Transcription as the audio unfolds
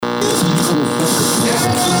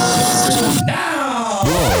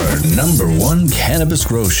#1 Cannabis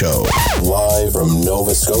Grow Show. Live from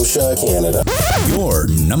Nova Scotia, Canada. Your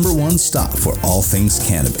 #1 stop for all things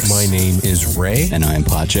cannabis. My name is Ray. And I'm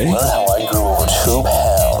Pothiers. Learn how I grew over 2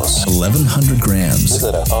 pounds. 1,100 grams.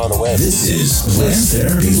 Visit us on the web. This is Plant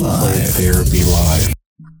Therapy Live. Therapy Live.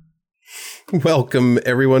 Welcome,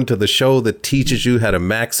 everyone, to the show that teaches you how to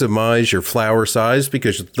maximize your flower size,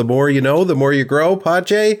 because the more you know, the more you grow.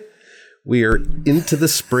 Pache, we are into the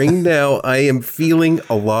spring now. I am feeling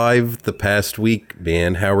alive the past week,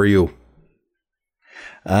 man. How are you?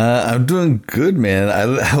 I'm doing good, man.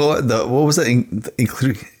 What was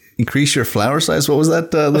that? Increase your flower size? What was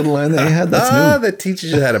that little line that you had? That's new. That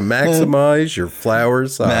teaches you how to maximize your flower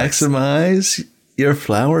size. Maximize your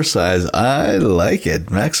flower size. I like it.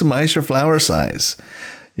 Maximize your flower size.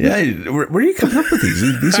 Yeah, where are you coming up with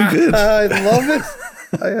these? These are good. I love it.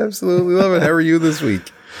 I absolutely love it. How are you this week?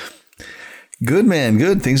 Good, man.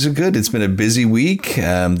 Good. Things are good. It's been a busy week.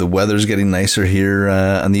 The weather's getting nicer here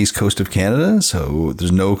on the east coast of Canada, so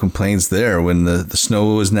there's no complaints there. When the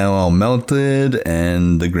snow is now all melted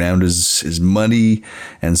and the ground is muddy,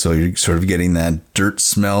 and so you're sort of getting that dirt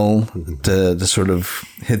smell to sort of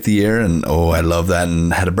hit the air. And I love that.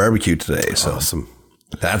 And had a barbecue today. So awesome.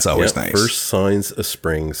 That's always nice. First signs of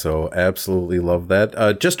spring, so absolutely love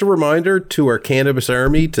that. Just a reminder to our cannabis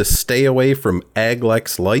army to stay away from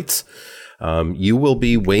Aglex lights. You will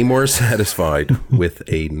be way more satisfied with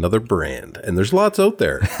another brand. And there's lots out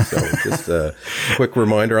there. So just a quick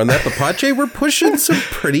reminder on that. But Pache, we're pushing some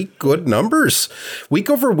pretty good numbers. Week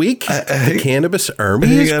over week, the Cannabis Army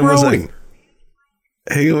is growing.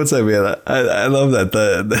 Hey, what's that, man? I love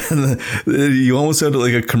that. You almost sounded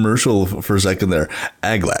like a commercial for a second there.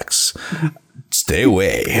 Aglex. Stay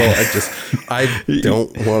away. Well, I don't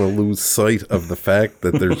want to lose sight of the fact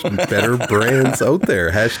that there's better brands out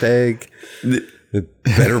there. Hashtag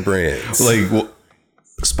better brands. Like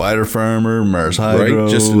Spider Farmer, Mars Hydro. Right,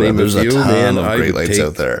 just to name there's a few, ton man. of great lights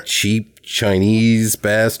out there. Cheap Chinese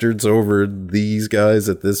bastards over these guys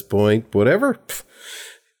at this point. Whatever.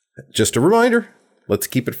 Just a reminder. Let's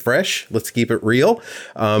keep it fresh. Let's keep it real.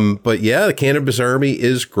 But yeah, the Cannabis Army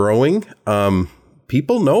is growing.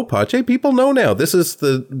 People know, Pache. People know now. This is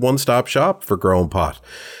the one-stop shop for growing pot.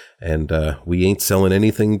 And we ain't selling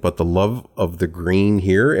anything but the love of the green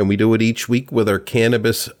here. And we do it each week with our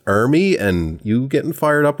Cannabis Army. And you getting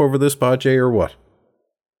fired up over this, Pache, or what?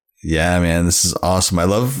 Yeah, man. This is awesome. I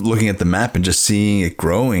love looking at the map and just seeing it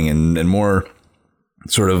growing and more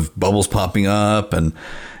sort of bubbles popping up. And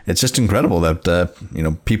it's just incredible that,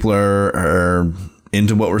 people are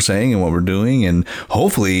into what we're saying and what we're doing, and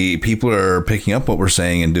hopefully people are picking up what we're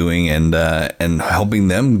saying and doing, and helping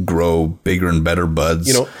them grow bigger and better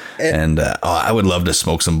buds. I would love to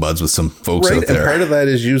smoke some buds with some folks out there. And part of that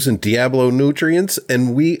is using Diablo nutrients,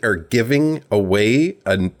 and we are giving away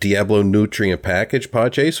a Diablo nutrient package,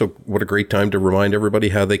 Pache. So what a great time to remind everybody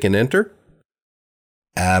how they can enter.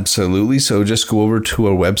 Absolutely. So just go over to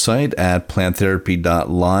our website at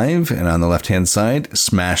planttherapy.live, and on the left-hand side,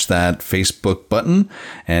 smash that Facebook button,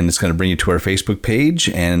 and it's going to bring you to our Facebook page,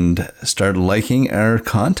 and start liking our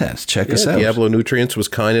content. Check us out. Diablo Nutrients was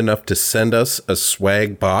kind enough to send us a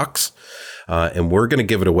swag box, and we're going to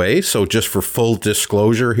give it away. So just for full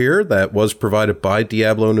disclosure here, that was provided by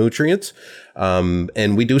Diablo Nutrients.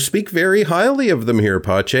 And we do speak very highly of them here,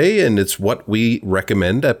 Pache, and it's what we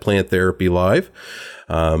recommend at Plant Therapy Live.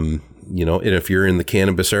 And if you're in the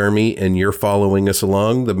Cannabis Army and you're following us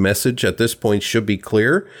along, the message at this point should be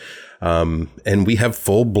clear. And we have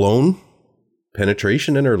full-blown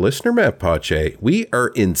penetration in our listener map, Pache. We are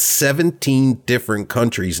in 17 different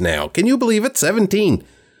countries now. Can you believe it? 17.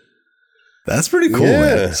 That's pretty cool,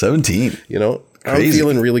 man. 17. Crazy. I'm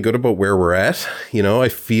feeling really good about where we're at. I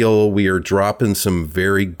feel we are dropping some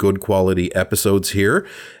very good quality episodes here,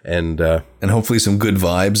 and hopefully some good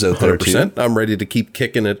vibes out there too. I'm ready to keep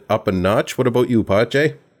kicking it up a notch. What about you,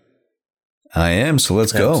 Pache? I am. So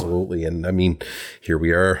let's go. Absolutely. And I mean, here we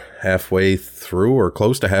are halfway through, or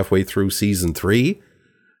close to halfway through season 3.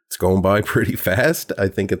 It's going by pretty fast, I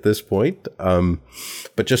think, at this point.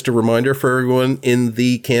 But just a reminder for everyone in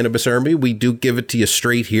the Cannabis Army, we do give it to you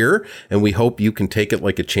straight here, and we hope you can take it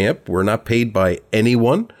like a champ. We're not paid by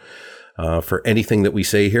anyone for anything that we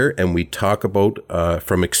say here, and we talk about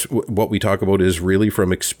what we talk about is really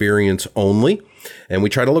from experience only. And we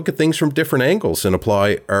try to look at things from different angles and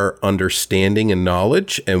apply our understanding and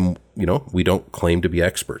knowledge. And, we don't claim to be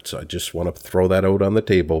experts. I just want to throw that out on the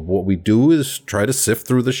table. What we do is try to sift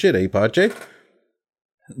through the shit, Pache?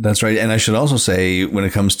 That's right. And I should also say, when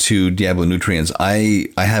it comes to Diablo Nutrients, I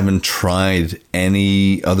haven't tried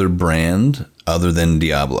any other brand other than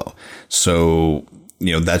Diablo. So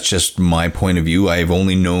that's just my point of view. I've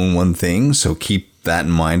only known one thing, so keep that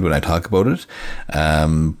in mind when I talk about it.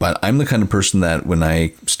 But I'm the kind of person that when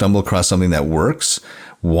I stumble across something that works,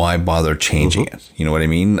 why bother changing it? You know what I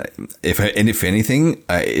mean? If anything,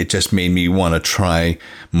 it just made me want to try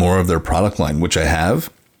more of their product line, which I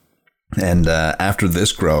have. And after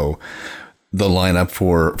this grow, the lineup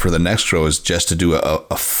for the next grow is just to do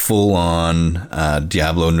a full on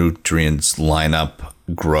Diablo Nutrients lineup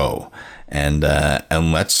grow. And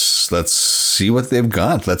let's see what they've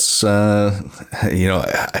got. Let's I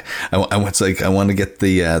want to get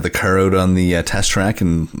the car out on the test track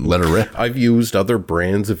and let her rip. I've used other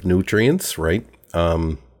brands of nutrients, right?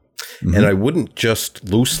 And I wouldn't just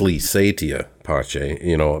loosely say to you,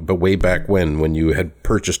 Pache, but way back when you had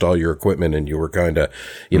purchased all your equipment and you were kind of,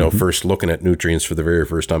 first looking at nutrients for the very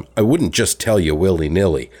first time, I wouldn't just tell you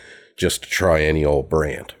willy-nilly just to try any old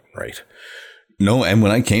brand, right? No, and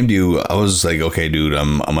when I came to you, I was like, okay, dude,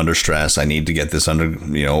 I'm under stress. I need to get this under,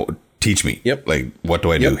 teach me. Yep. Like, what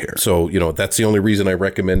do I do here? So, that's the only reason I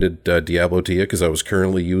recommended Diablo to you, because I was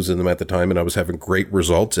currently using them at the time and I was having great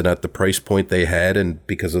results. And at the price point they had, and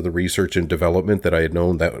because of the research and development that I had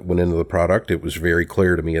known that went into the product, it was very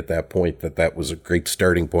clear to me at that point that was a great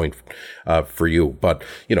starting point for you. But,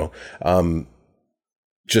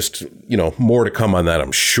 just, more to come on that,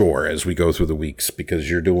 I'm sure, as we go through the weeks, because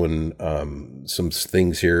you're doing some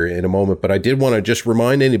things here in a moment. But I did want to just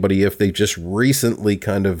remind anybody, if they just recently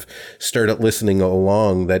kind of started listening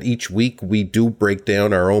along, that each week we do break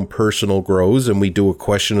down our own personal grows and we do a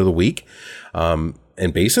question of the week.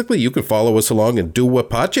 And basically, you can follow us along and do what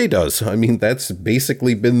Pache does. I mean, that's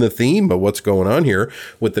basically been the theme of what's going on here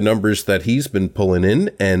with the numbers that he's been pulling in.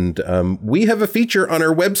 And we have a feature on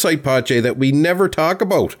our website, Pache, that we never talk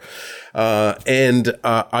about. And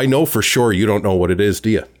I know for sure you don't know what it is, do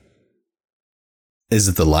you? Is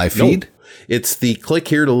it the live feed? No, it's the click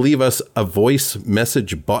here to leave us a voice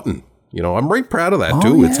message button. I'm right proud of that,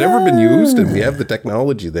 too. Yeah. It's never been used, and we have the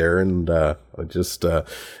technology there, and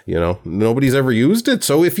nobody's ever used it.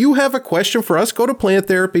 So if you have a question for us, go to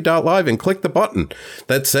planttherapy.live and click the button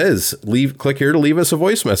that says, click here to leave us a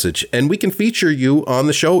voice message, and we can feature you on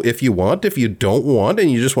the show if you want. If you don't want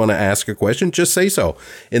and you just want to ask a question, just say so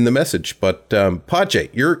in the message. But, Pache,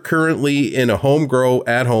 you're currently in a home grow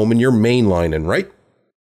at home, and you're mainlining, right?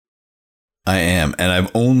 I am, and I've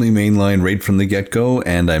only mainlined right from the get-go,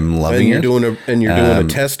 and I'm loving it. Doing a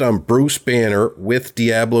test on Bruce Banner with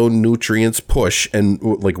Diablo Nutrients Push, and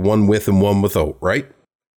like one with and one without, right?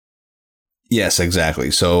 Yes, exactly.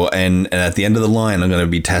 So, and at the end of the line, I'm going to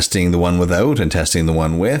be testing the one without and testing the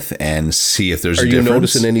one with, and see if there's a difference. Are you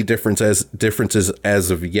noticing any differences as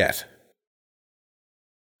of yet?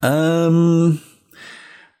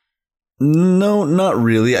 No, not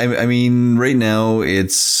really. I mean, right now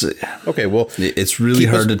it's okay. Well, it's really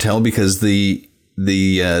hard to tell because the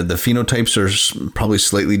phenotypes are probably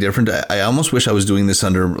slightly different. I almost wish I was doing this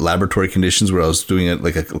under laboratory conditions where I was doing it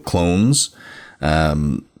like a clones.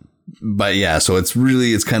 But yeah, so it's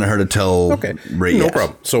kind of hard to tell. Okay, no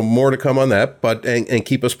problem. So more to come on that, but and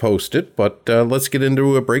keep us posted. But let's get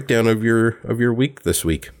into a breakdown of your week this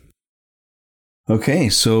week. Okay,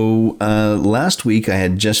 so last week I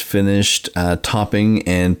had just finished topping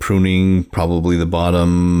and pruning probably the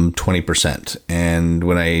bottom 20%. And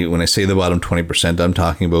when I say the bottom 20%, I'm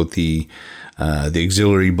talking about the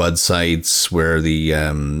auxiliary bud sites where the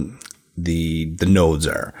nodes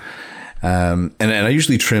are. And I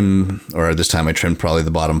usually trim, or this time I trimmed probably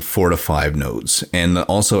the bottom 4 to 5 nodes, and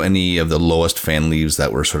also any of the lowest fan leaves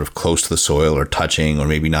that were sort of close to the soil or touching, or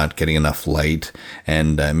maybe not getting enough light,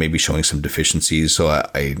 and maybe showing some deficiencies. So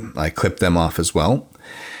I clipped them off as well.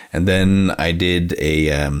 And then I did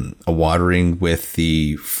a watering with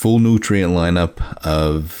the full nutrient lineup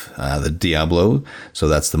of the Diablo. So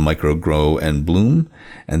that's the Micro Grow and Bloom.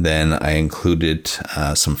 And then I included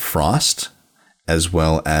some Frost, as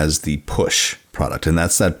well as the Push product. And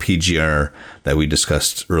that's that PGR that we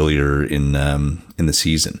discussed earlier in the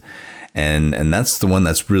season. And that's the one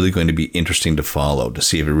that's really going to be interesting to follow, to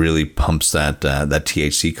see if it really pumps that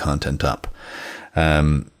THC content up.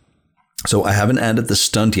 So I haven't added the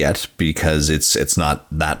stunt yet because it's not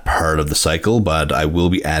that part of the cycle, but I will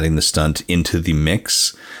be adding the stunt into the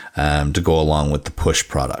mix to go along with the Push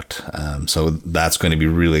product. So that's going to be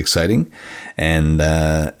really exciting. And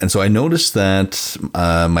so I noticed that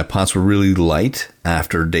my pots were really light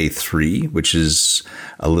after day 3, which is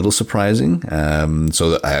a little surprising.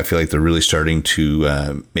 So I feel like they're really starting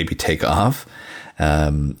to maybe take off.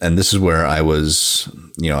 And this is where I was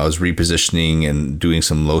repositioning and doing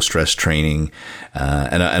some low stress training.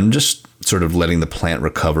 And I'm just sort of letting the plant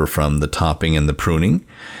recover from the topping and the pruning.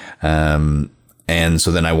 And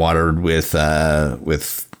so then I watered with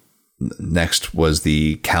next was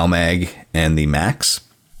the CalMag and the Max.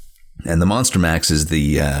 And the Monster Max is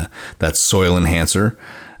that soil enhancer.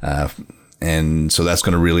 And so that's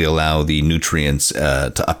going to really allow the nutrients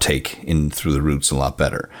to uptake in through the roots a lot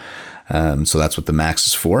better. So that's what the Max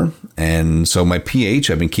is for. And so my pH,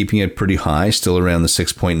 I've been keeping it pretty high, still around the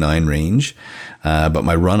 6.9 range. But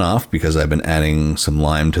my runoff, because I've been adding some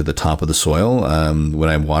lime to the top of the soil when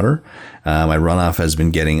I water, my runoff has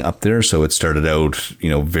been getting up there. So it started out,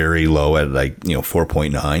 very low at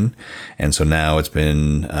 4.9. And so now it's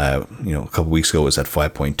been, a couple weeks ago it was at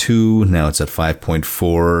 5.2. Now it's at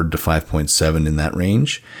 5.4 to 5.7 in that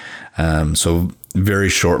range. So very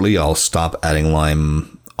shortly I'll stop adding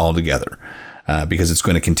lime altogether because it's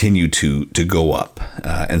going to continue to go up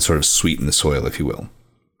and sort of sweeten the soil, if you will.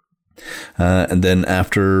 And then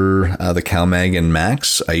after the CalMag and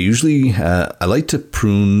Max, I usually I like to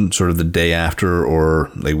prune sort of the day after or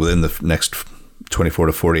like within the next 24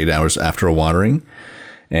 to 48 hours after a watering.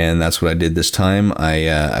 And that's what I did this time.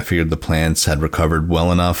 I figured the plants had recovered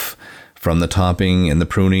well enough from the topping and the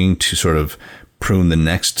pruning to sort of prune the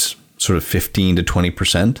next sort of 15 to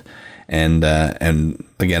 20%. And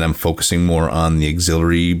again, I'm focusing more on the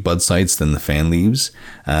auxiliary bud sites than the fan leaves.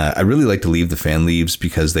 I really like to leave the fan leaves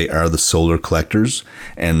because they are the solar collectors.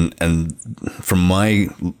 And from my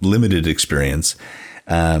limited experience,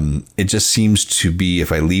 it just seems to be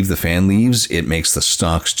if I leave the fan leaves, it makes the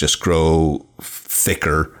stalks just grow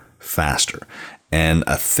thicker faster. And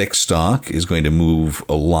a thick stalk is going to move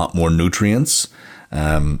a lot more nutrients,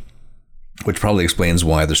 which probably explains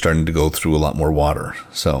why they're starting to go through a lot more water.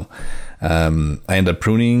 So I end up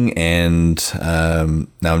pruning, and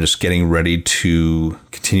now I'm just getting ready to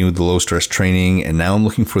continue with the low stress training. And now I'm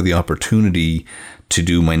looking for the opportunity to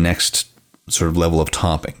do my next sort of level of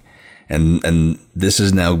topping. And this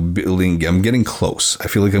is now building. I'm getting close. I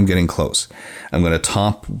feel like I'm getting close. I'm going to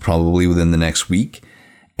top probably within the next week.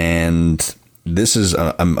 And this is,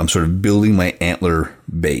 I'm sort of building my antler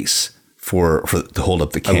base for to hold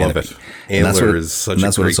up the canopy. I love it. Antler is such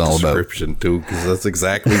a great description too, because that's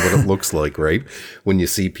exactly what it looks like, right? When you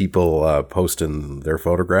see people posting their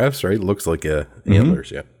photographs, right? It looks like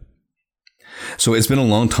antlers, yeah. So it's been a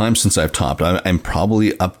long time since I've topped. I'm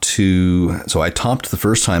probably up to, so I topped the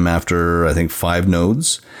first time after, I think, 5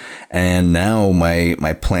 nodes. And now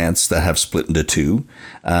my plants that have split into 2,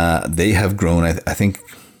 they have grown, I think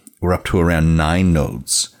we're up to around 9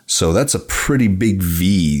 nodes. So that's a pretty big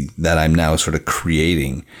V that I'm now sort of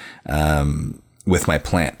creating with my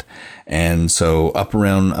plant. And so up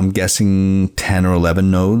around, I'm guessing 10 or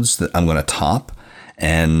 11 nodes that I'm going to top.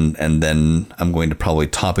 And then I'm going to probably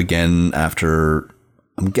top again after,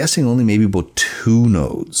 I'm guessing only maybe about 2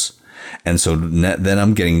 nodes. And so then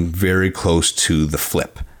I'm getting very close to the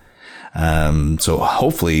flip. So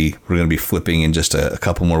hopefully we're going to be flipping in just a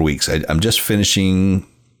couple more weeks. I'm just finishing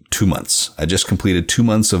 2 months. I just completed 2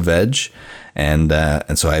 months of veg, and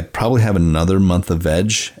so I probably have another month of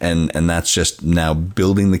veg, and that's just now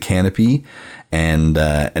building the canopy and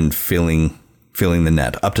filling the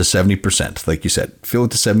net up to 70%. Like you said, fill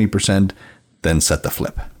it to 70%, then set the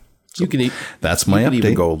flip. So that's my update. You can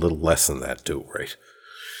even go a little less than that too, right?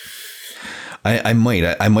 I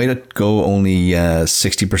might go only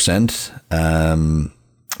 60%.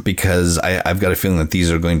 Because I've got a feeling that these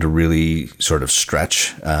are going to really sort of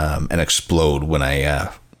stretch and explode when I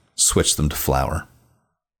switch them to flower.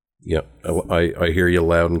 Yep, I hear you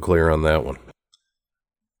loud and clear on that one.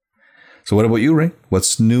 So what about you, Ray?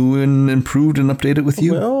 What's new and improved and updated with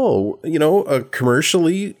you? Well,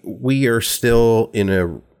 commercially, we are still in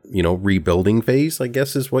a rebuilding phase, I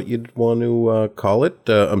guess is what you'd want to call it.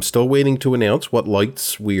 I'm still waiting to announce what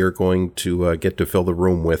lights we are going to get to fill the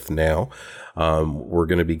room with now. We're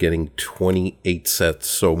going to be getting 28 sets,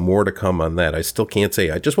 so more to come on that. I still can't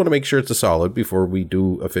say. I just want to make sure it's a solid before we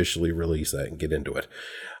do officially release that and get into it.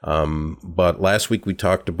 But last week we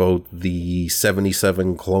talked about the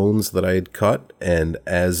 77 clones that I had cut, and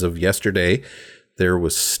as of yesterday, there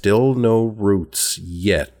was still no roots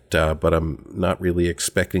yet. But I'm not really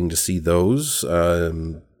expecting to see those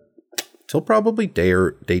till probably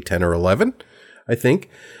day 10 or 11, I think.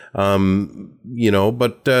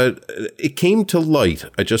 But it came to light.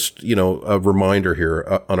 I just, a reminder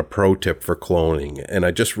here on a pro tip for cloning. And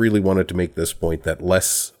I just really wanted to make this point that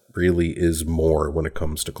less really is more when it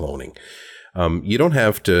comes to cloning. You don't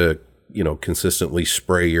have to, consistently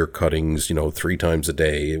spray your cuttings, 3 times a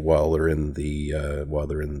day while they're in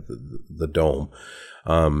the dome.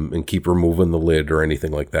 And keep removing the lid or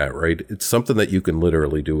anything like that, right? It's something that you can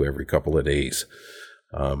literally do every couple of days.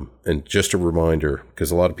 And just a reminder, because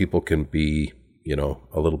a lot of people can be,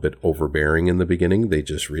 a little bit overbearing in the beginning. They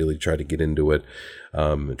just really try to get into it,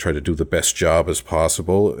 and try to do the best job as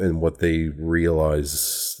possible. And what they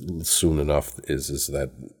realize soon enough is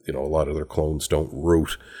that, a lot of their clones don't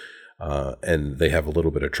root, and they have a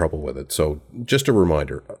little bit of trouble with it. So just a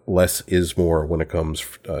reminder, less is more when it comes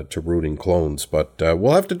to rooting clones. But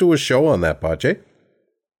we'll have to do a show on that, Pache.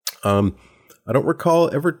 I don't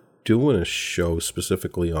recall ever doing a show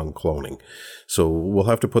specifically on cloning, so we'll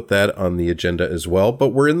have to put that on the agenda as well. But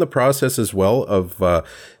we're in the process as well of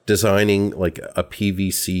designing like a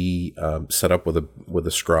PVC setup with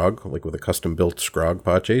a Scrog, like with a custom built Scrog,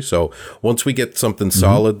 Pache. So once we get something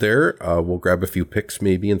solid there, we'll grab a few pics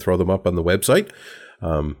maybe and throw them up on the website.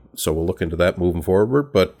 So we'll look into that moving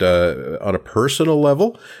forward. But on a personal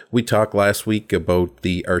level, we talked last week about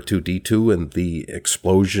the R2-D2 and the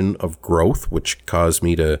explosion of growth, which caused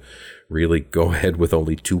me to really go ahead with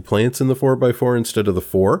only 2 plants in the 4x4 instead of the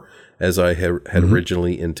 4, as I had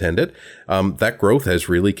originally intended. That growth has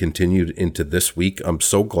really continued into this week. I'm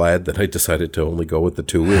so glad that I decided to only go with the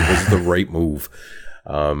 2. It was the right move.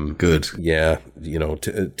 Good. Yeah.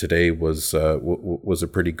 Today was a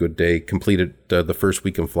pretty good day. Completed the first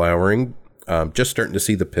week in flowering. Just starting to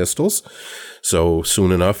see the pistils. So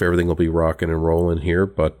soon enough, everything will be rocking and rolling here.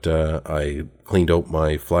 But I cleaned out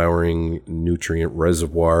my flowering nutrient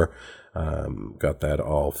reservoir. Got that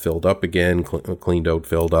all filled up again, cleaned out,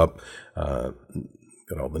 filled up. Got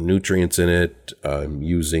all the nutrients in it. I'm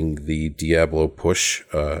using the Diablo Push,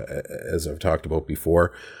 as I've talked about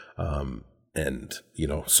before. And,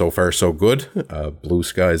 so far so good. Blue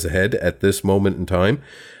skies ahead at this moment in time.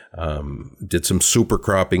 Did some super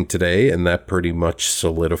cropping today, and that pretty much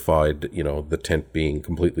solidified, the tent being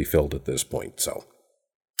completely filled at this point. So,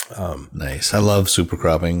 nice. I love super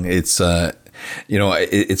cropping. It's,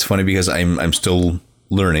 it's funny because I'm still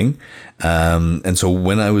learning. And so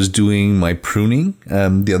when I was doing my pruning,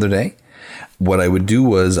 the other day, what I would do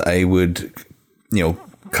was I would,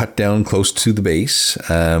 cut down close to the base,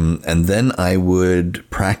 and then I would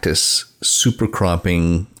practice super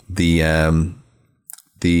cropping the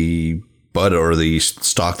bud or the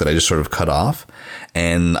stalk that I just sort of cut off,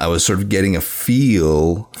 and I was sort of getting a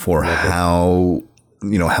feel for how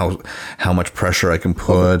much pressure I can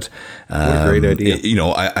put. What a great idea!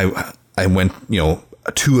 I went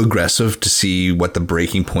too aggressive to see what the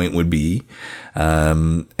breaking point would be,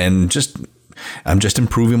 and just. I'm just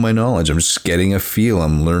improving my knowledge. I'm just getting a feel.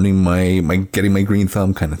 I'm learning getting my green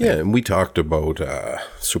thumb kind of thing. Yeah, and we talked about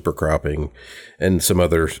super cropping and some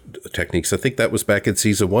other techniques. I think that was back in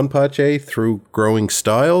season 1, Pache, through growing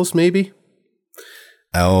styles, maybe.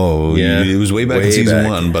 Oh, yeah, it was way back in season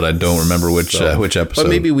 1, but I don't remember which episode. But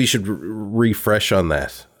maybe we should refresh on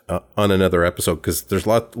that. On another episode, because there's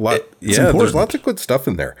there's lots of good stuff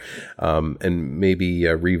in there, and maybe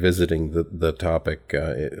revisiting the topic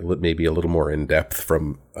maybe a little more in depth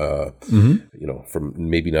from from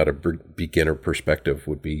maybe not a beginner perspective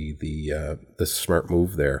would be the smart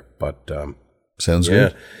move there. But sounds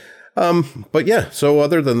good. But yeah, so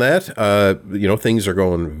other than that, things are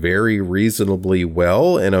going very reasonably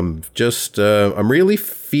well, and I'm really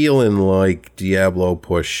feeling like Diablo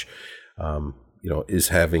Push is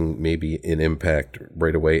having maybe an impact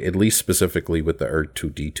right away, at least specifically with the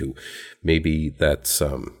R2-D2. Maybe that's,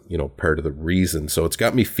 part of the reason. So it's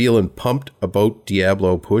got me feeling pumped about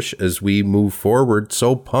Diablo Push as we move forward.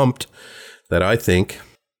 So pumped that I think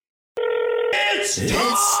it's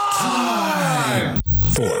time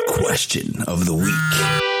for Question of the Week.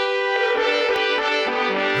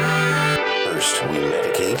 First we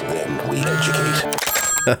medicate, then we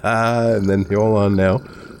educate. And then hold on now.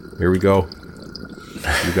 Here we go.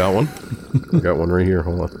 You got one? I got one right here.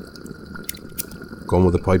 Hold on. Going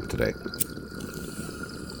with a pipe today.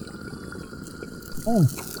 Oh.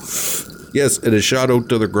 Yes, and a shout out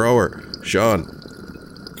to the grower, Sean.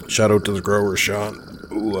 Shout out to the grower, Sean,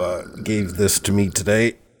 who gave this to me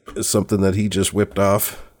today. It's something that he just whipped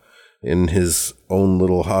off in his own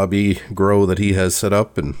little hobby grow that he has set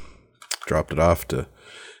up, and dropped it off to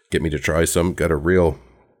get me to try some.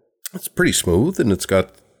 It's pretty smooth, and it's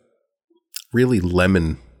got really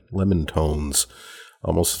lemon tones,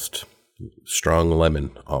 almost strong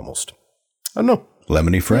lemon, almost. I don't know.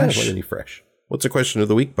 Lemony fresh. Yeah, lemony fresh. What's the question of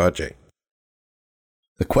the week, Pache?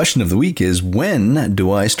 The question of the week is, when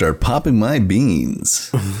do I start popping my beans?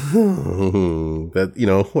 Hey,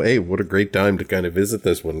 what a great time to kind of visit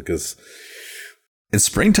this one, because it's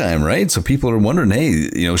springtime, right? So people are wondering, hey,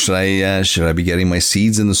 should I be getting my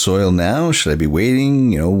seeds in the soil now? Should I be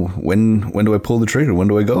waiting? When do I pull the trigger? When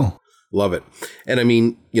do I go? Love it. And I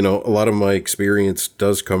mean, a lot of my experience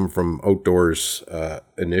does come from outdoors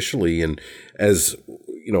initially. And as,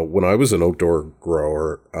 when I was an outdoor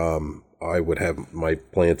grower, I would have my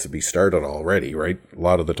plants to be started already, right? A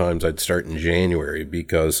lot of the times I'd start in January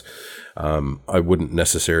because I wouldn't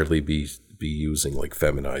necessarily be using like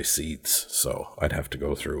feminized seeds. So I'd have to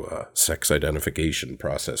go through a sex identification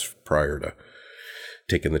process prior to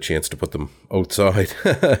taking the chance to put them outside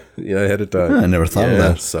ahead of time. I never thought of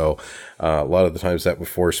that. So a lot of the times that would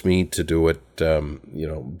force me to do it,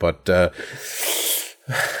 but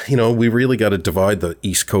we really got to divide the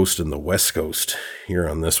East Coast and the West Coast here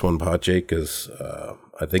on this one, Pothiers, because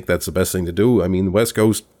I think that's the best thing to do. I mean, the West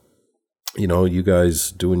Coast, you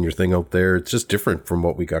guys doing your thing out there, it's just different from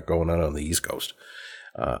what we got going on the East Coast.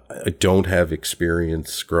 I don't have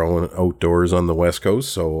experience growing outdoors on the West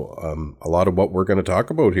Coast, so a lot of what we're going to talk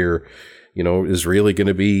about here, is really going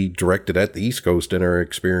to be directed at the East Coast and our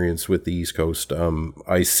experience with the East Coast.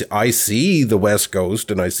 I see the West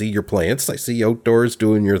Coast and I see your plants. I see you outdoors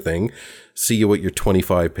doing your thing. See you with your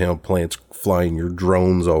 25-pound plants flying your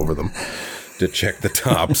drones over them to check the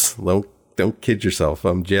tops. Don't kid yourself.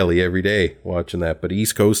 I'm jelly every day watching that. But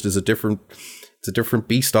East Coast is a different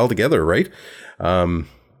beast altogether, right?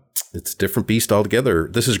 It's a different beast altogether.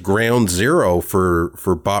 This is ground zero for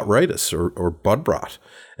botrytis or bud rot.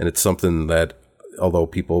 And it's something that, although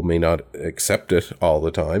people may not accept it all the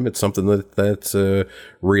time, it's something that's a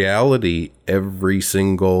reality every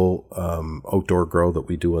single outdoor grow that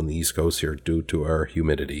we do on the East Coast here due to our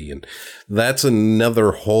humidity. And that's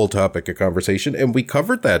another whole topic of conversation. And we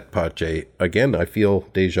covered that, Pothiers. Again, I feel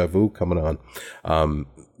deja vu coming on.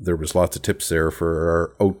 There was lots of tips there for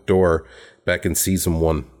our outdoor back in season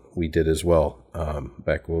 1. We did as well,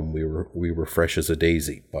 back when we were fresh as a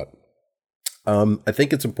daisy. But I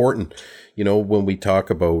think it's important, when we talk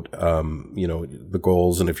about, the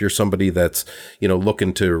goals, and if you're somebody that's,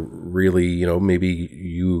 looking to really, maybe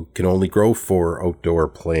you can only grow 4 outdoor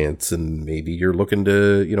plants and maybe you're looking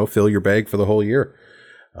to, fill your bag for the whole year.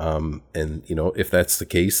 And if that's the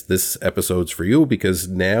case, this episode's for you, because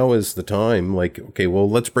now is the time, like, okay, well,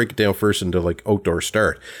 let's break it down first into like outdoor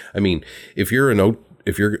start. I mean, if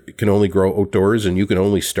you can only grow outdoors and you can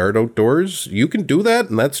only start outdoors, you can do that,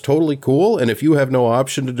 and that's totally cool. And if you have no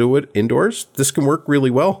option to do it indoors, this can work really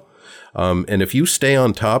well. And if you stay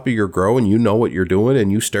on top of your grow and you know what you're doing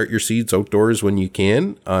and you start your seeds outdoors when you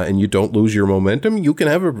can, and you don't lose your momentum, you can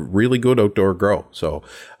have a really good outdoor grow. So,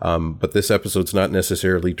 but this episode's not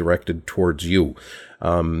necessarily directed towards you.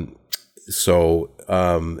 And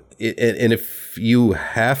if you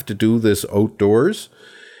have to do this outdoors,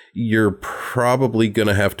 you're probably going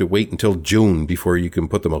to have to wait until June before you can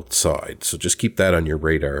put them outside. So just keep that on your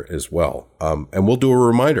radar as well. And we'll do a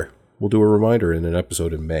reminder. We'll do a reminder in an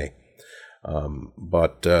episode in May.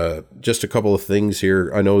 But just a couple of things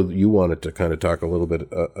here. I know you wanted to kind of talk a little bit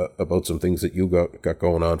about some things that you got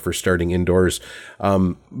going on for starting indoors.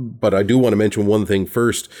 But I do want to mention one thing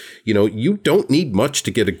first. You don't need much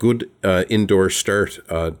to get a good indoor start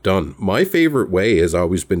done. My favorite way has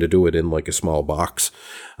always been to do it in like a small box.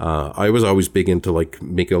 I was always big into like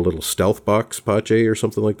making a little stealth box, Pothiers, or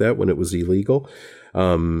something like that when it was illegal.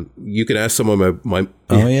 You can ask some of my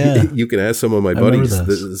you can ask some of my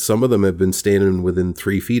buddies. Some of them have been standing within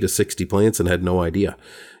 3 feet of 60 plants and had no idea,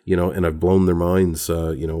 and I've blown their minds,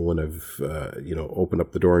 when I've, opened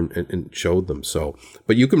up the door and showed them. So,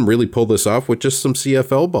 but you can really pull this off with just some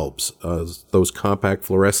CFL bulbs, those compact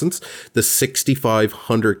fluorescents. The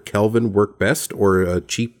 6500 Kelvin work best, or a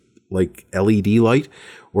cheap like LED light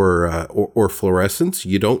or fluorescence.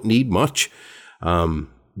 You don't need much.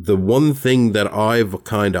 The one thing that I've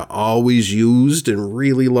kind of always used and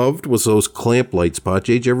really loved was those clamp lights. Pothiers,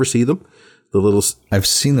 did you ever see them? The little. I've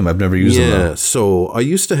seen them. I've never used them. Yeah. So I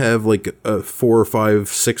used to have like 4 or 5,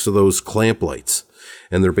 6 of those clamp lights,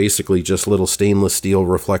 and they're basically just little stainless steel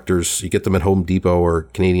reflectors. You get them at Home Depot or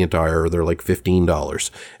Canadian Tire. They're like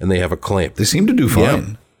 $15, and they have a clamp. They seem to do fine.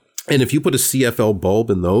 Yeah. And if you put a CFL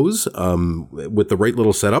bulb in those, with the right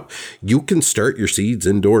little setup, you can start your seeds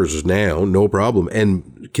indoors now, no problem,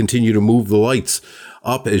 and continue to move the lights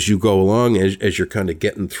up as you go along, as you're kind of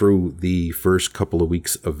getting through the first couple of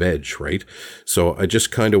weeks of veg, right? So I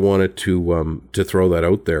just kind of wanted to throw that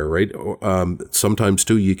out there, right? Sometimes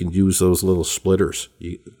too, you can use those little splitters.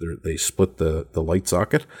 They split the light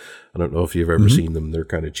socket. I don't know if you've ever seen them. They're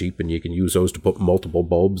kind of cheap, and you can use those to put multiple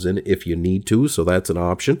bulbs in if you need to. So that's an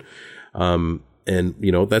option. And,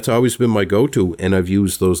 that's always been my go-to. And I've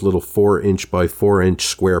used those little 4-inch by 4-inch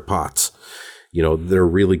square pots. They're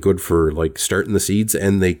really good for like starting the seeds,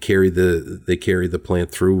 and they carry the plant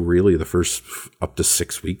through really the first up to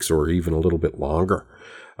 6 weeks or even a little bit longer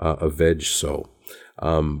of veg. So,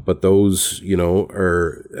 but those,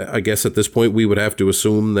 are, I guess at this point we would have to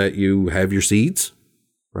assume that you have your seeds.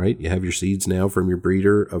 right? You have your seeds now from your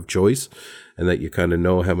breeder of choice, and that you kind of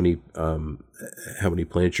know how many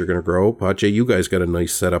plants you're going to grow. Pothier, you guys got a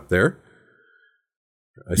nice setup there.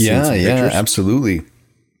 Yeah, absolutely.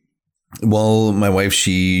 Well, my wife,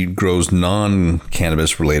 she grows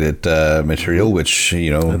non-cannabis related material, which,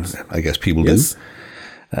 I guess people do.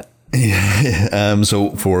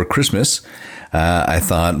 So for Christmas, I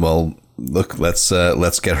thought, well, look, let's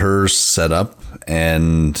get her set up.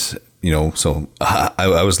 And, so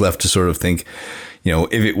I was left to sort of think,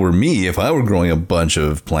 if it were me, if I were growing a bunch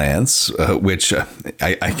of plants, which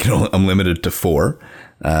I'm limited to 4.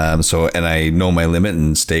 And I know my limit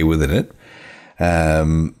and stay within it.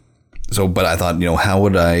 But I thought, how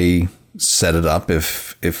would I set it up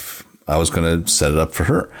if I was going to set it up for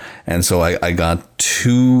her? And so I got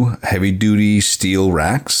 2 heavy duty steel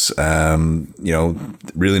racks,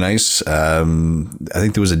 really nice. I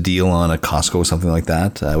think there was a deal on a Costco or something like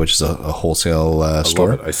that, which is a wholesale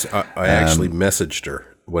store. I love it. I actually messaged her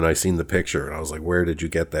when I seen the picture, and I was like, where did you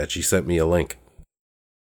get that? She sent me a link.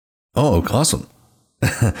 Oh, awesome.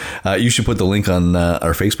 You should put the link on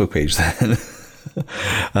our Facebook page then.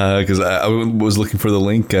 Because I was looking for the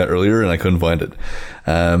link earlier and I couldn't find it.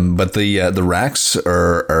 But the racks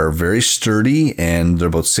are very sturdy, and they're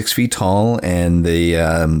about 6 feet tall, and they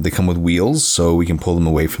come with wheels, so we can pull them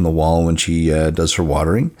away from the wall when she does her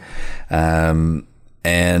watering. And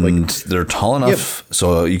they're tall enough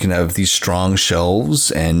so you can have these strong shelves,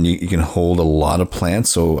 and you can hold a lot of plants.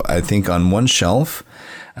 So I think on one shelf,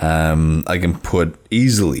 I can put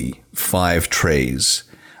easily 5 trays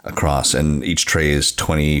across, and each tray is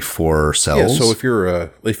 24 cells. Yeah, so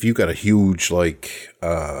if you got a huge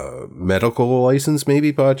medical license,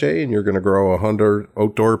 maybe, Pothier, and you're going to grow 100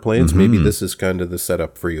 outdoor plants, maybe this is kind of the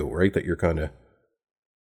setup for you, right? That you're kind of.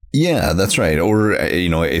 Yeah, that's right. Or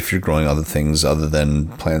if you're growing other things other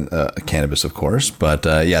than cannabis, of course. But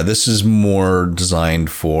this is more designed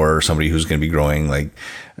for somebody who's going to be growing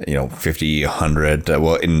 50, 100.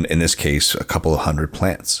 Well, in this case, a couple of 100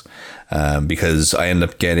 plants. Because I end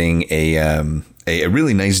up getting a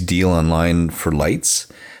really nice deal online for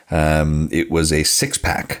lights. It was a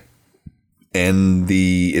 6-pack, and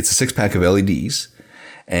it's a 6-pack of LEDs,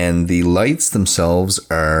 and the lights themselves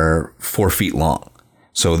are 4 feet long.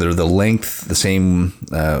 So they're the length, the same,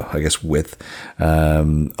 width,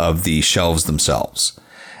 of the shelves themselves.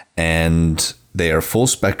 And they are full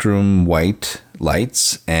spectrum white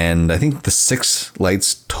lights. And I think the 6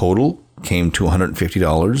 lights total came to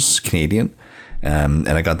 $150 Canadian. And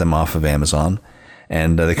I got them off of Amazon,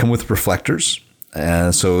 and they come with reflectors.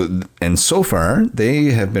 So far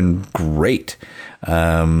they have been great.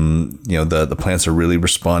 The plants are really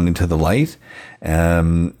responding to the light.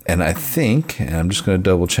 And I think, and I'm just going to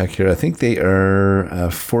double check here, I think they are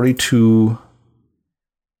 42.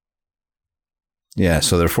 Yeah,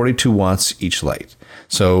 so they're 42 watts each light.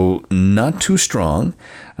 So not too strong.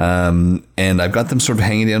 And I've got them sort of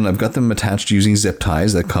hanging down. I've got them attached using zip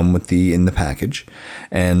ties that come in the package.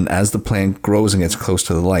 And as the plant grows and gets close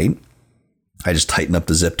to the light, I just tighten up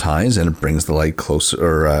the zip ties, and it brings the light closer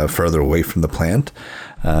or further away from the plant.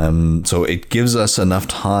 So it gives us enough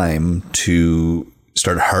time to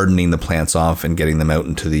start hardening the plants off and getting them out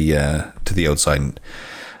into the outside.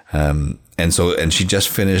 And she just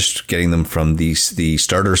finished getting them from the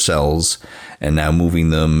starter cells, and now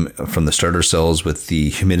moving them from the starter cells with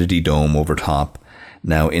the humidity dome over top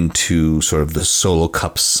now into sort of the solo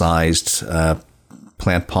cup sized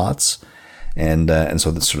plant pots. And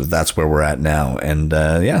so that's where we're at now. And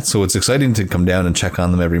so it's exciting to come down and check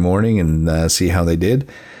on them every morning and see how they did.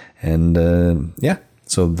 And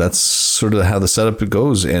so that's sort of how the setup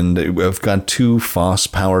goes. And I've got 2 Foss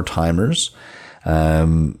power timers.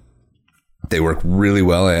 They work really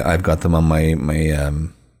well. I've got them on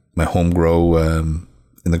my home grow in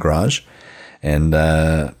the garage. And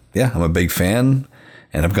I'm a big fan.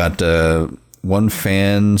 And I've got one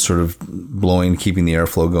fan sort of blowing, keeping the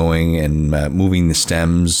airflow going, and moving the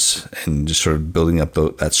stems and just sort of building up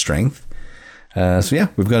that strength.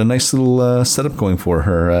 We've got a nice little setup going for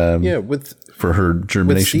her. For her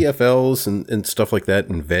germination. With CFLs and stuff like that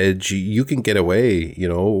and veg, you can get away,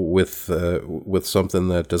 with something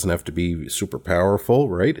that doesn't have to be super powerful,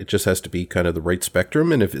 right? It just has to be kind of the right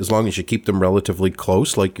spectrum. And as long as you keep them relatively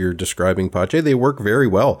close, like you're describing, Pothier, they work very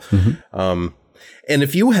well. Mm-hmm. And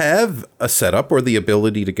if you have a setup or the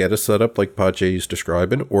ability to get a setup like Pothier is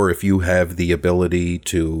describing, or if you have the ability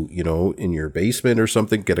to, in your basement or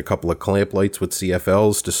something, get a couple of clamp lights with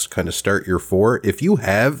CFLs to kind of start your 4, if you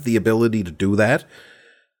have the ability to do that,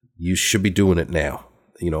 you should be doing it now.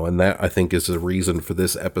 And that, I think, is the reason for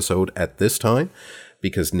this episode at this time,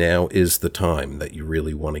 because now is the time that you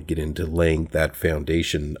really want to get into laying that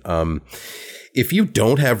foundation. If you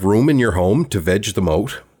don't have room in your home to veg the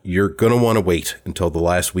moat, you're going to want to wait until the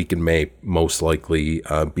last week in May, most likely,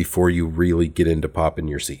 before you really get into popping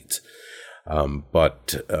your seeds.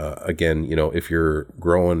 But again, if you're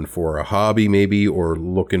growing for a hobby maybe, or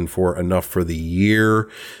looking for enough for the year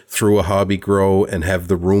through a hobby grow and have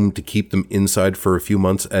the room to keep them inside for a few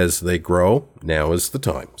months as they grow, now is the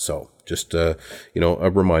time. So just, a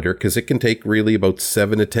reminder, because it can take really about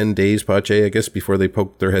 7 to 10 days, Pache, I guess, before they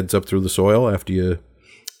poke their heads up through the soil after you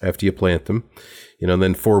plant them. And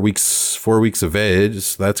then 4 weeks of veg,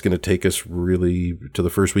 that's going to take us really to the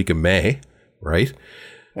first week of May, right?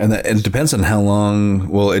 And it depends on how long.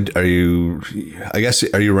 Well, are you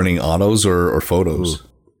running autos or photos?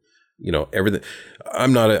 Everything.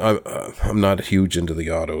 I'm not huge into the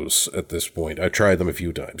autos at this point. I tried them a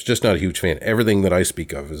few times, just not a huge fan. Everything that I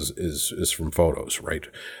speak of is from photos, right?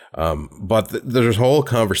 But there's a whole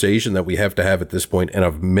conversation that we have to have at this point, and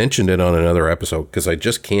I've mentioned it on another episode because I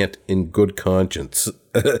just can't, in good conscience,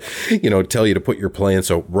 tell you to put your plants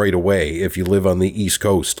out right away if you live on the East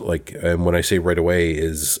Coast. And when I say right away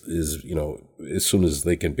is as soon as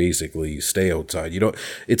they can basically stay outside.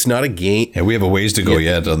 It's not a game. Yeah, we have a ways to go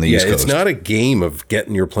yet on the East Coast. It's not a game of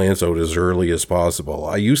getting your plants out as early as possible.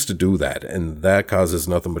 I used to do that, and that causes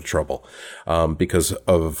nothing but trouble because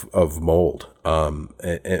of mold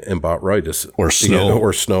and botrytis or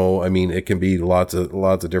snow. I mean, it can be lots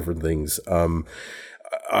of different things.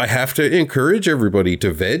 I have to encourage everybody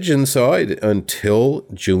to veg inside until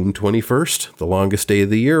June 21st, the longest day of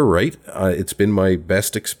the year, right? It's been my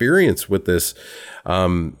best experience with this,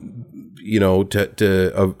 to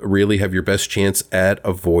really have your best chance at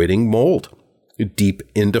avoiding mold deep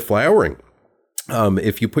into flowering.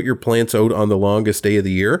 If you put your plants out on the longest day of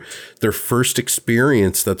the year, their first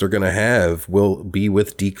experience that they're going to have will be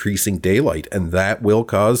with decreasing daylight, and that will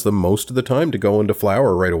cause them most of the time to go into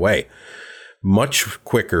flower right away. Much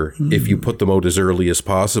quicker if you put them out as early as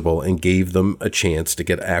possible and gave them a chance to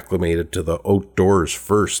get acclimated to the outdoors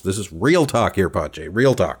first. This is real talk here, Pache.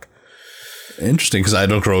 Real talk. Interesting, because I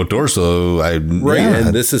don't grow outdoors, so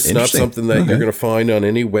and this is not something that you're going to find on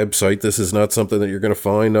any website. This is not something that you're going to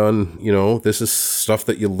find on, this is stuff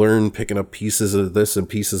that you learn picking up pieces of this and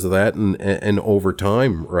pieces of that and over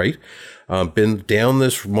time, right? Been down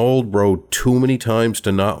this mold road too many times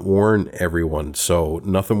to not warn everyone. So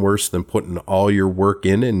nothing worse than putting all your work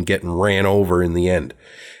in and getting ran over in the end.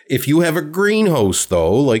 If you have a greenhouse,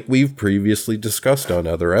 though, like we've previously discussed on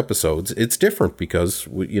other episodes, it's different because,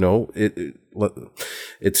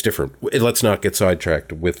 it's different. Let's not get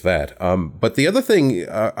sidetracked with that. But the other thing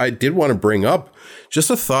I did want to bring up, just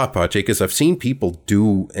a thought, Pache, because I've seen people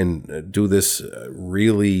do this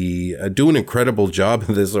really, do an incredible job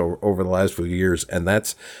of this over the last few years, and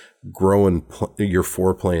that's growing your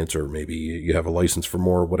 4 plants, or maybe you have a license for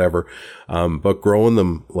more or whatever, but growing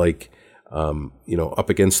them up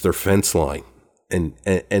against their fence line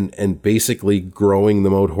and basically growing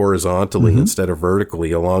them out horizontally instead of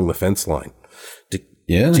vertically along the fence line to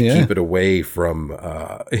keep it away from,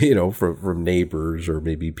 from neighbors or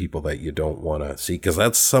maybe people that you don't want to see, because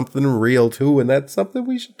that's something real too. And that's something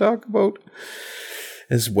we should talk about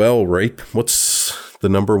as well, right? What's the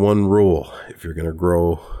number one rule if you're going to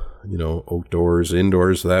grow, outdoors,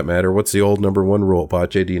 indoors for that matter? What's the old number one rule?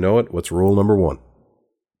 Pache, do you know it? What's rule number one?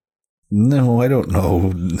 No, I don't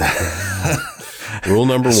know. Rule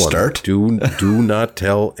number one: Start. Do not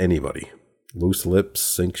tell anybody. Loose lips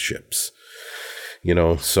sink ships.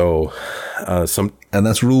 And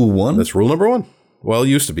that's rule 1. That's rule number 1. Well, it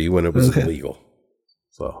used to be when it was illegal.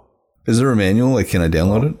 So, is there a manual? Can I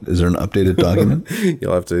download it? Is there an updated document?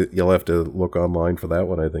 You'll have to look online for that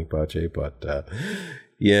one, I think, Pache. But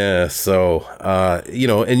yeah, so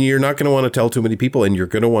and you're not going to want to tell too many people, and you're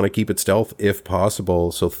going to want to keep it stealth if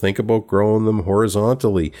possible. So think about growing them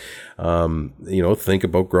horizontally. Think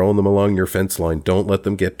about growing them along your fence line. Don't let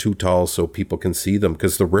them get too tall so people can see them,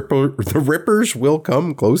 because the rippers will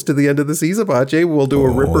come close to the end of the season, Pache. We'll do a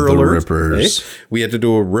ripper alert. Rippers. Okay? We had to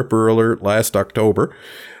do a ripper alert last October.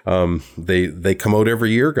 They come out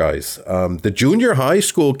every year, guys. The junior high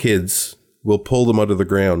school kids will pull them out of the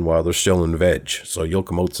ground while they're still in veg. So you'll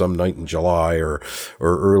come out some night in July or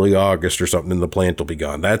early August or something, and the plant will be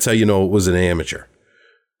gone. That's how you know it was an amateur.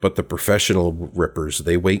 But the professional rippers,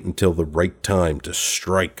 they wait until the right time to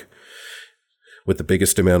strike with the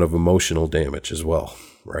biggest amount of emotional damage as well.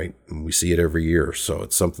 right? And we see it every year. So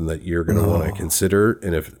it's something that you're going to want to consider.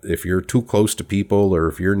 And if you're too close to people, or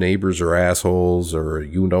if your neighbors are assholes, or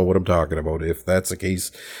you know what I'm talking about, if that's the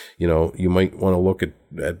case, you might want to look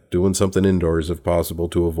at doing something indoors if possible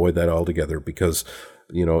to avoid that altogether, because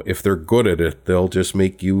if they're good at it, they'll just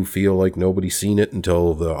make you feel like nobody's seen it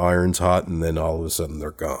until the iron's hot, and then all of a sudden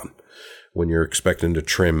they're gone. When you're expecting to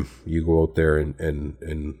trim, you go out there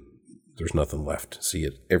and there's nothing left. See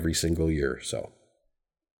it every single year. So,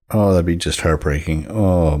 oh, that'd be just heartbreaking.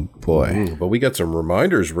 Oh boy! But we got some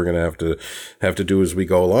reminders we're gonna have to do as we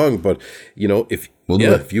go along. But if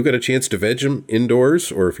you get a chance to veg them indoors,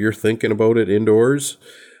 or if you're thinking about it indoors,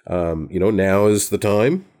 now is the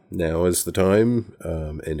time. Now is the time,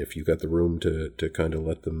 and if you got the room to kind of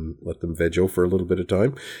let them veg for a little bit of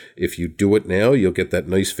time, if you do it now, you'll get that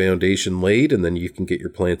nice foundation laid, and then you can get your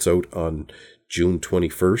plants out on June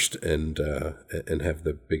 21st and have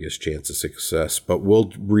the biggest chance of success. But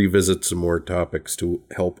we'll revisit some more topics to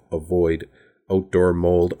help avoid outdoor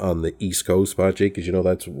mold on the East Coast, Potjay, because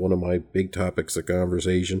that's one of my big topics of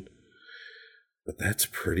conversation. But that's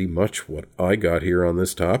pretty much what I got here on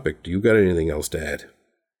this topic. Do you got anything else to add?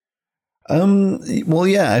 Well,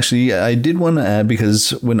 yeah, actually, I did want to add,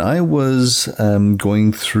 because when I was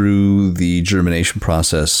going through the germination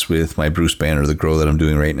process with my Bruce Banner, the grow that I'm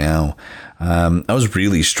doing right now, I was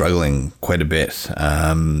really struggling quite a bit.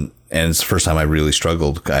 And it's the first time I really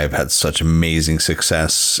struggled. I've had such amazing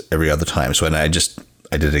success every other time. So, and I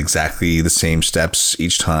did exactly the same steps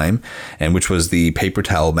each time, and which was the paper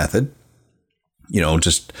towel method.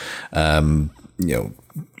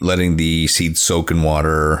 Letting the seeds soak in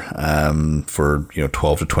water for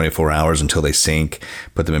 12 to 24 hours until they sink.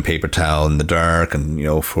 Put them in paper towel in the dark,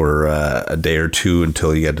 and for a day or two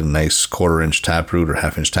until you get a nice 1/4-inch taproot or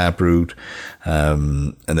 1/2-inch taproot,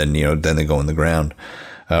 and then then they go in the ground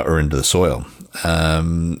or into the soil,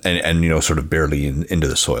 and sort of barely into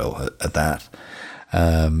the soil at that.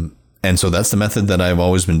 And so that's the method that I've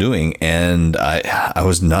always been doing. And I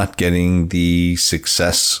was not getting the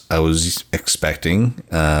success I was expecting.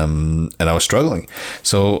 And I was struggling.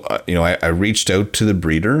 So, I reached out to the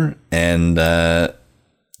breeder, and,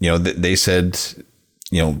 they said,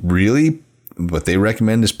 really what they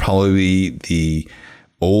recommend is probably the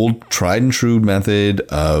old tried and true method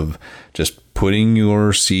of just putting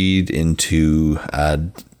your seed into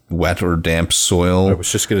wet or damp soil. I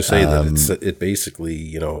was just going to say that it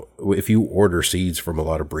basically, if you order seeds from a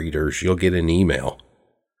lot of breeders, you'll get an email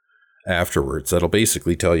afterwards that'll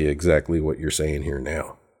basically tell you exactly what you're saying here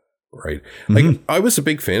now, right? Mm-hmm. Like, I was a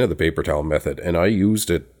big fan of the paper towel method, and I used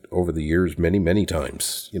it over the years many, many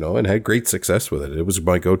times, and had great success with it. It was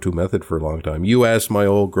my go-to method for a long time. You ask my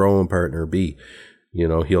old growing partner, B,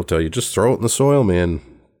 he'll tell you, just throw it in the soil, man.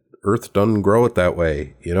 Earth doesn't grow it that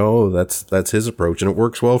way. That's his approach, and it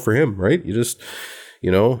works well for him, right? You just,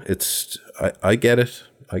 I get it.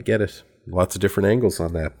 I get it. Lots of different angles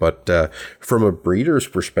on that. But from a breeder's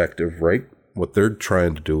perspective, right, what they're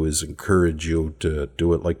trying to do is encourage you to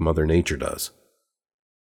do it like Mother Nature does.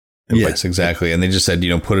 And yes, exactly. And they just said,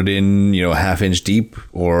 put it in, 1/2-inch deep,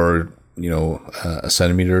 or, a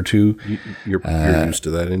centimeter or two. You're used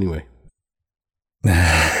to that anyway.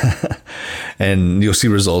 And you'll see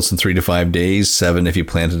results in 3 to 5 days, 7 if you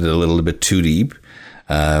planted it a little bit too deep.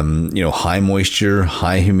 High moisture,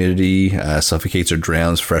 high humidity suffocates or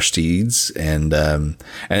drowns fresh seeds, and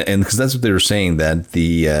because that's what they were saying, that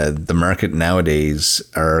the market nowadays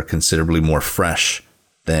are considerably more fresh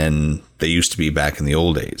than they used to be back in the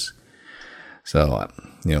old days. So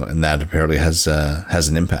and that apparently has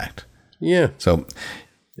an impact. Yeah. So.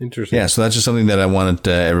 Interesting. Yeah, so that's just something that I wanted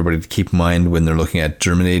everybody to keep in mind when they're looking at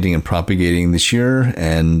germinating and propagating this year,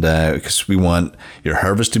 and because we want your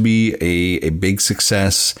harvest to be a big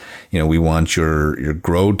success, we want your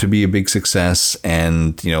grow to be a big success,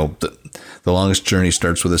 and the longest journey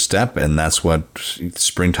starts with a step, and that's what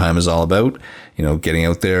springtime is all about. Getting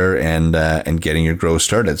out there and getting your grow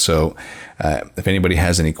started. So if anybody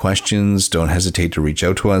has any questions, don't hesitate to reach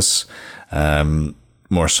out to us.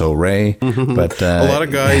 More so Ray, but a lot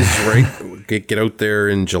of guys, right, get out there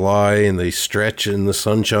in July and they stretch in the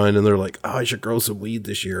sunshine, and they're like, I should grow some weed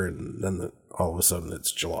this year, and then all of a sudden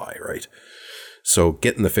it's July, right? So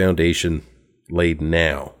getting the foundation laid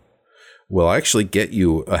now will actually get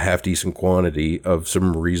you a half decent quantity of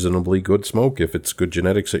some reasonably good smoke if it's good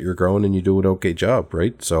genetics that you're growing and you do an okay job,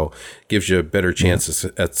 right? So gives you a better chance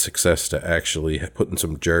at success to actually putting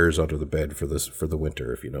some jars under the bed for the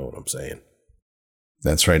winter, if you know what I'm saying.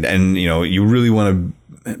 That's right. And, you really want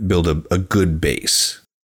to build a good base.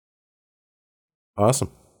 Awesome.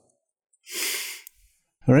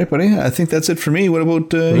 All right, buddy. I think that's it for me. What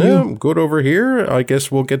about you? I'm good over here. I guess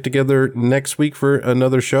we'll get together next week for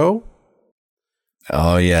another show.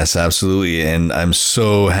 Oh, yes, absolutely. And I'm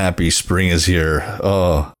so happy spring is here.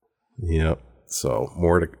 Oh, yep. So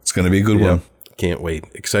it's going to be a good one. Can't wait.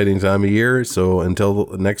 Exciting time of year. So until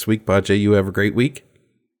next week, Pache, you have a great week.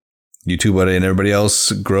 You too, buddy. And everybody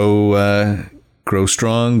else, grow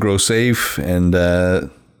strong, grow safe, and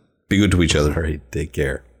be good to each other. All right. Take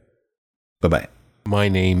care. Bye-bye. My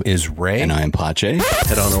name is Ray. And I'm Pache.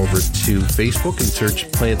 Head on over to Facebook and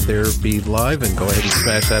search Plant Therapy Live and go ahead and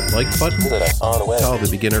smash that like button. To all the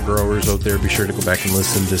beginner growers out there, be sure to go back and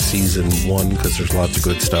listen to season 1 because there's lots of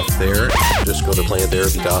good stuff there. Just go to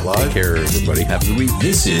planttherapy.live. Take care, everybody. Have a good week.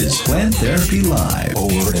 This is Plant Therapy Live.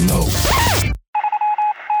 Over and out.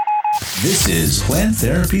 This is Plant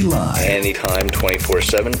Therapy Live. Anytime,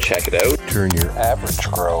 24/7. Check it out. Turn your average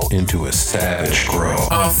grow into a savage grow.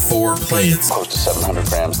 Off 4 plants. Close to 700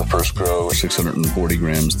 grams the first grow, 640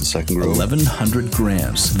 grams the second grow. 1,100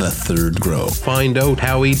 grams the third grow. Find out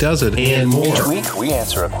how he does it and more. Each week, we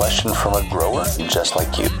answer a question from a grower just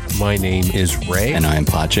like you. My name is Ray. And I'm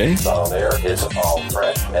Pache. All there is all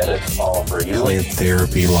fresh, and it's all for you. Plant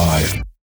Therapy Live.